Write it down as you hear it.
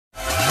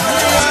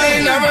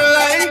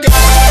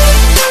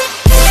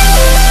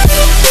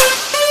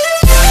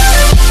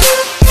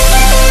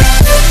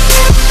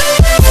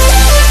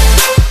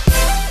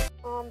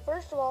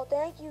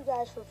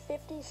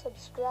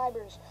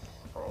subscribers.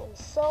 I am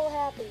so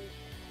happy.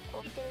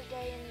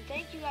 Thursday, and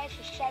thank you guys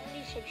for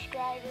 70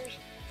 subscribers.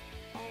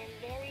 I am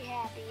very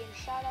happy, and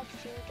shout outs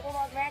to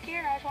Bulldog Mac here,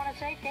 and I just want to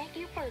say thank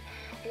you for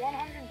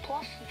 100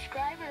 plus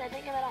subscribers. I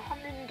think I'm at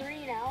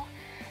 103 now.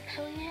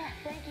 So yeah,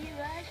 thank you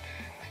guys,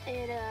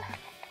 and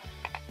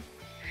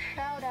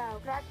shout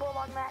out.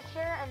 Bulldog Mac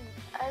here, and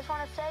I just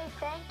want to say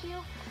thank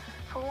you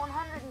for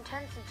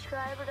 110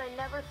 subscribers. I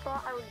never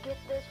thought I would get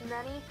this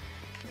many.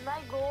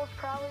 My goal is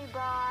probably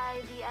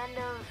by the end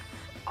of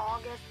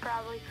August,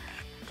 probably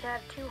to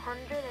have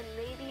 200, and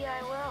maybe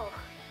I will.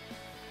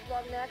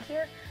 Bulldog Mac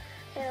here,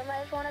 and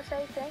I just want to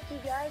say thank you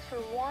guys for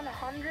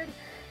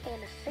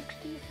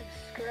 160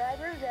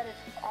 subscribers. That is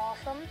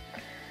awesome.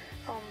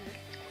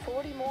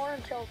 40 more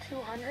until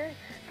 200,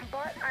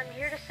 but I'm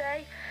here to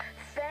say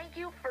thank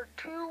you for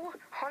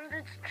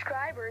 200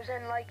 subscribers,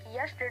 and like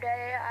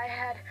yesterday I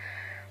had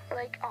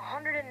like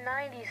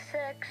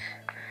 196,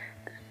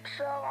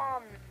 so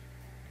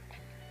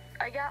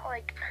I got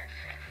like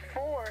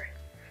 4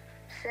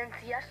 since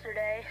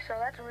yesterday, so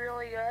that's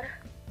really good.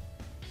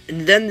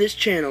 And then this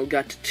channel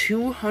got to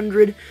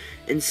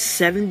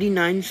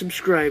 279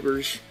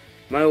 subscribers,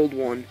 my old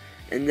one,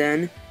 and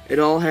then it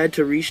all had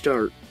to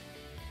restart.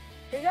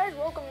 Hey guys,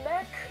 welcome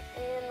back,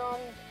 and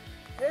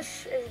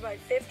this is my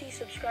 50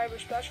 subscriber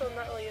special.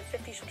 Not really a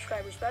 50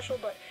 subscriber special,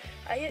 but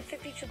I hit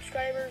 50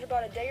 subscribers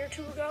about a day or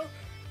two ago.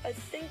 I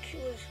think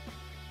it was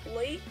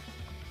late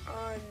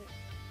on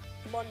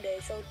Monday,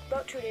 so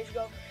about 2 days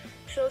ago.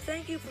 So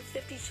thank you for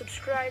 50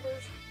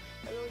 subscribers.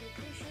 I really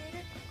appreciate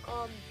it.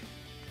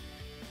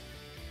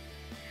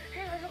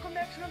 Hey guys, welcome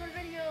back to another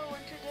video,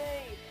 and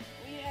today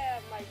we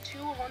have my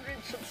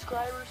 200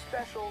 subscriber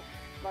special,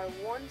 my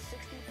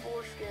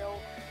 164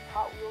 scale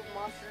Hot Wheels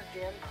Monster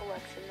Jam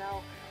collection.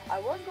 Now, I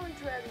was going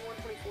to add the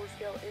 124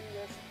 scale in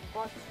this,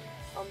 but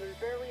there's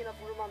barely enough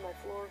room on my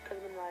floor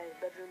because I'm in my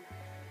bedroom.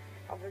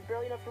 There's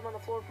barely enough room on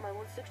the floor for my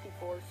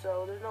 164,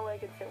 so there's no way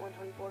I could fit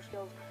 124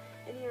 scales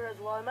in here as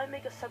well. I might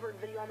make a separate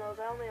video on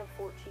those. I only have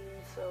 14,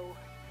 so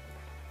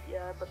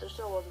yeah, but there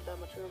still wasn't that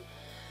much room.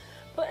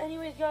 But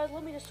anyways, guys,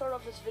 let me just start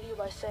off this video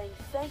by saying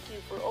thank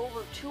you for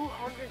over 200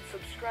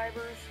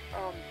 subscribers.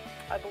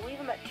 I believe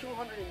I'm at 206.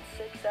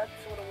 That's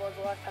what it was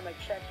the last time I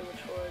checked,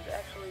 which was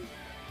actually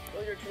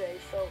earlier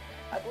today. So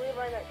I believe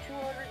I'm at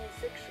 206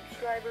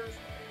 subscribers,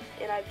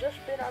 and I've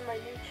just been on my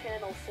new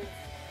channel since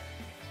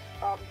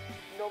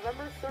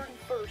November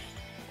 31st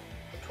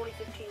of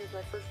 2015 is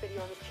my first video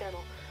on this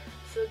channel.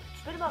 So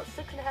it's been about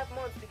 6.5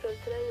 months because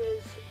today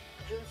is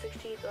June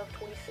 16th of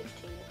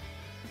 2016.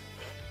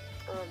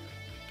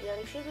 Yeah, and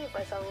excuse me if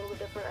I sound a little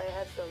bit different. I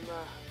had some,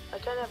 I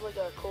kind of have like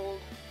a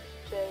cold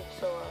today,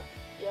 so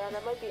yeah, and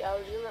that might be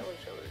allergies. I'm not really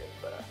sure what it is,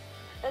 but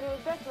anyways,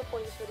 back to the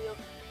point of this video.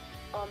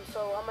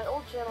 So on my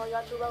old channel, I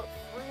got to about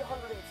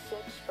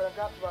 306, but I've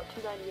dropped to about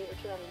 298 or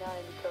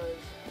 299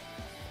 because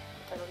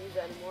I don't use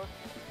that anymore.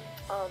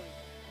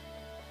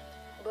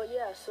 But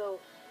yeah, so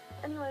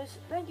anyways,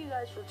 thank you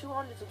guys for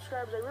 200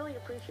 subscribers. I really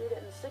appreciate it.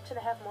 In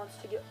 6.5 months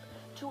to get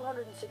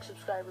 206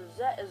 subscribers,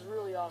 that is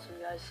really awesome,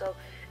 guys. So.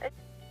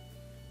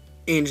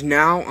 And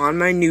now, on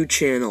my new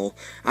channel,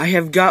 I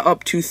have got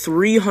up to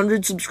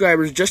 300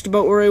 subscribers, just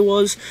about where I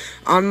was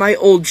on my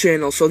old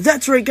channel. So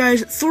that's right,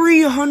 guys,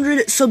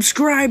 300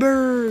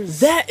 subscribers!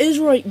 That is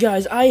right,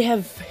 guys, I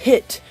have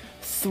hit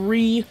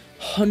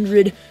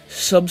 300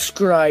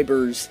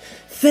 subscribers.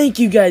 Thank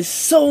you guys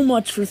so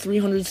much for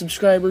 300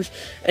 subscribers.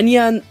 And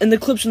yeah, in the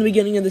clips in the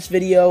beginning of this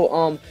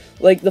video,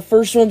 like the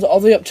first ones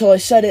all the way up till I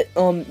said it,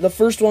 the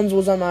first ones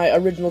was on my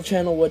original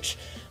channel, which,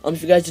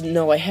 if you guys didn't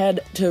know, I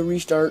had to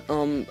restart.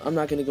 I'm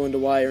not going to go into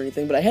why or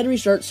anything, but I had to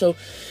restart, so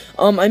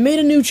I made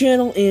a new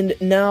channel, and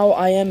now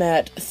I am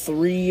at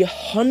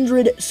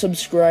 300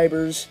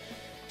 subscribers.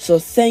 So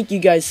thank you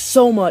guys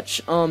so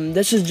much.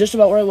 This is just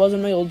about where I was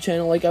on my old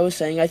channel, like I was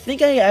saying. I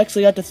think I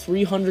actually got to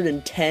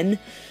 310,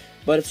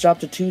 but it's dropped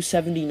to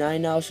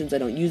 279 now since I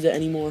don't use it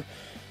anymore.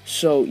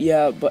 So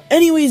yeah, but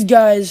anyways,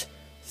 guys,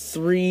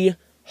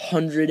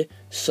 300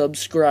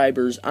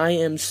 subscribers. I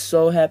am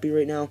so happy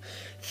right now.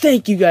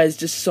 Thank you guys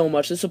just so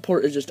much. The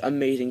support is just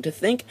amazing. To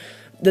think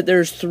that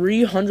there's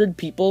 300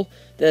 people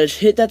that has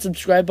hit that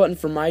subscribe button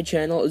for my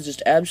channel is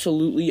just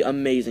absolutely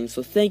amazing.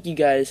 So thank you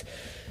guys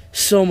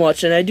so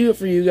much. And I do it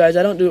for you guys.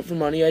 I don't do it for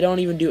money. I don't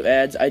even do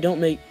ads. I don't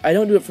do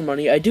it for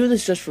money. I do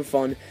this just for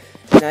fun.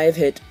 And I have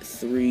hit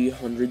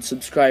 300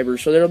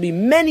 subscribers. So there'll be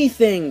many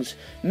things,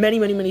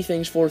 many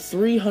things for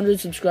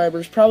 300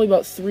 subscribers. Probably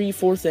about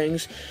 3-4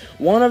 things.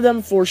 One of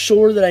them for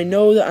sure that I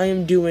know that I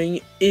am doing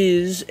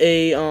is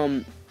a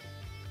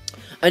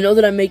I know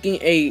that I'm making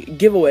a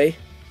giveaway.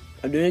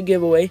 I'm doing a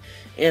giveaway,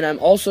 and I'm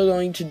also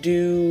going to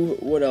do,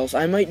 what else?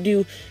 I might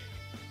do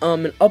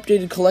an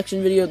updated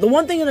collection video. The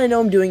one thing that I know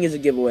I'm doing is a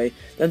giveaway.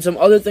 Then some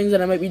other things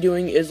that I might be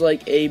doing is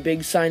like a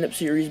big sign-up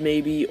series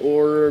maybe,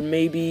 or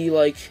maybe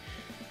like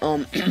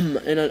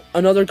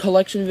another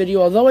collection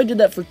video. Although I did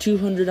that for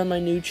 200 on my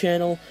new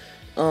channel,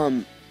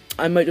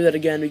 I might do that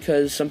again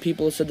because some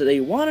people have said that they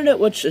wanted it,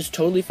 which is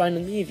totally fine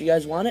with me. If you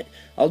guys want it,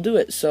 I'll do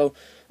it. So,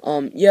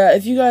 Yeah,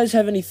 if you guys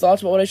have any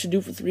thoughts about what I should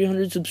do for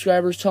 300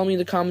 subscribers, tell me in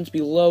the comments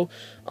below.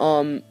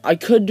 I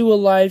could do a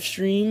live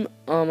stream.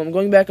 I'm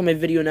going back on my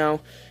video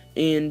now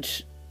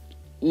and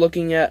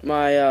looking at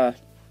my,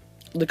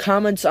 the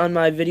comments on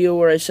my video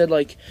where I said,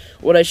 like,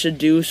 what I should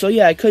do. So,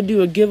 yeah, I could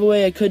do a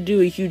giveaway. I could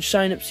do a huge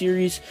sign-up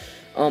series,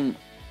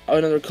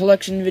 another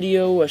collection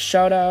video, a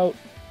shout-out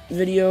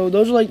video.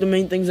 Those are, like, the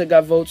main things that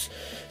got votes.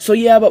 So,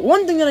 yeah, but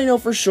one thing that I know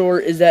for sure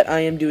is that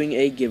I am doing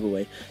a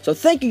giveaway. So,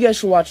 thank you guys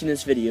for watching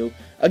this video.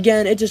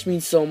 Again, it just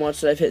means so much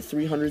that I've hit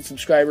 300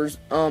 subscribers.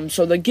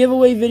 So, the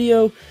giveaway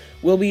video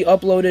will be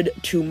uploaded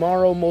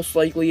tomorrow, most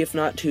likely, if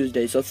not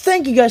Tuesday. So,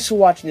 thank you guys for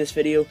watching this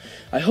video.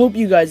 I hope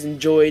you guys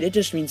enjoyed. It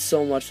just means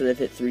so much that I've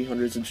hit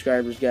 300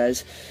 subscribers,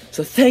 guys.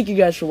 So, thank you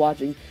guys for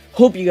watching.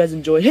 Hope you guys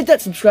enjoyed. Hit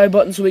that subscribe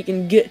button so we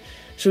can get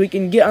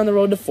on the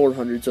road to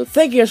 400. So,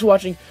 thank you guys for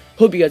watching.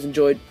 Hope you guys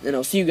enjoyed, and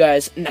I'll see you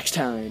guys next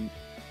time.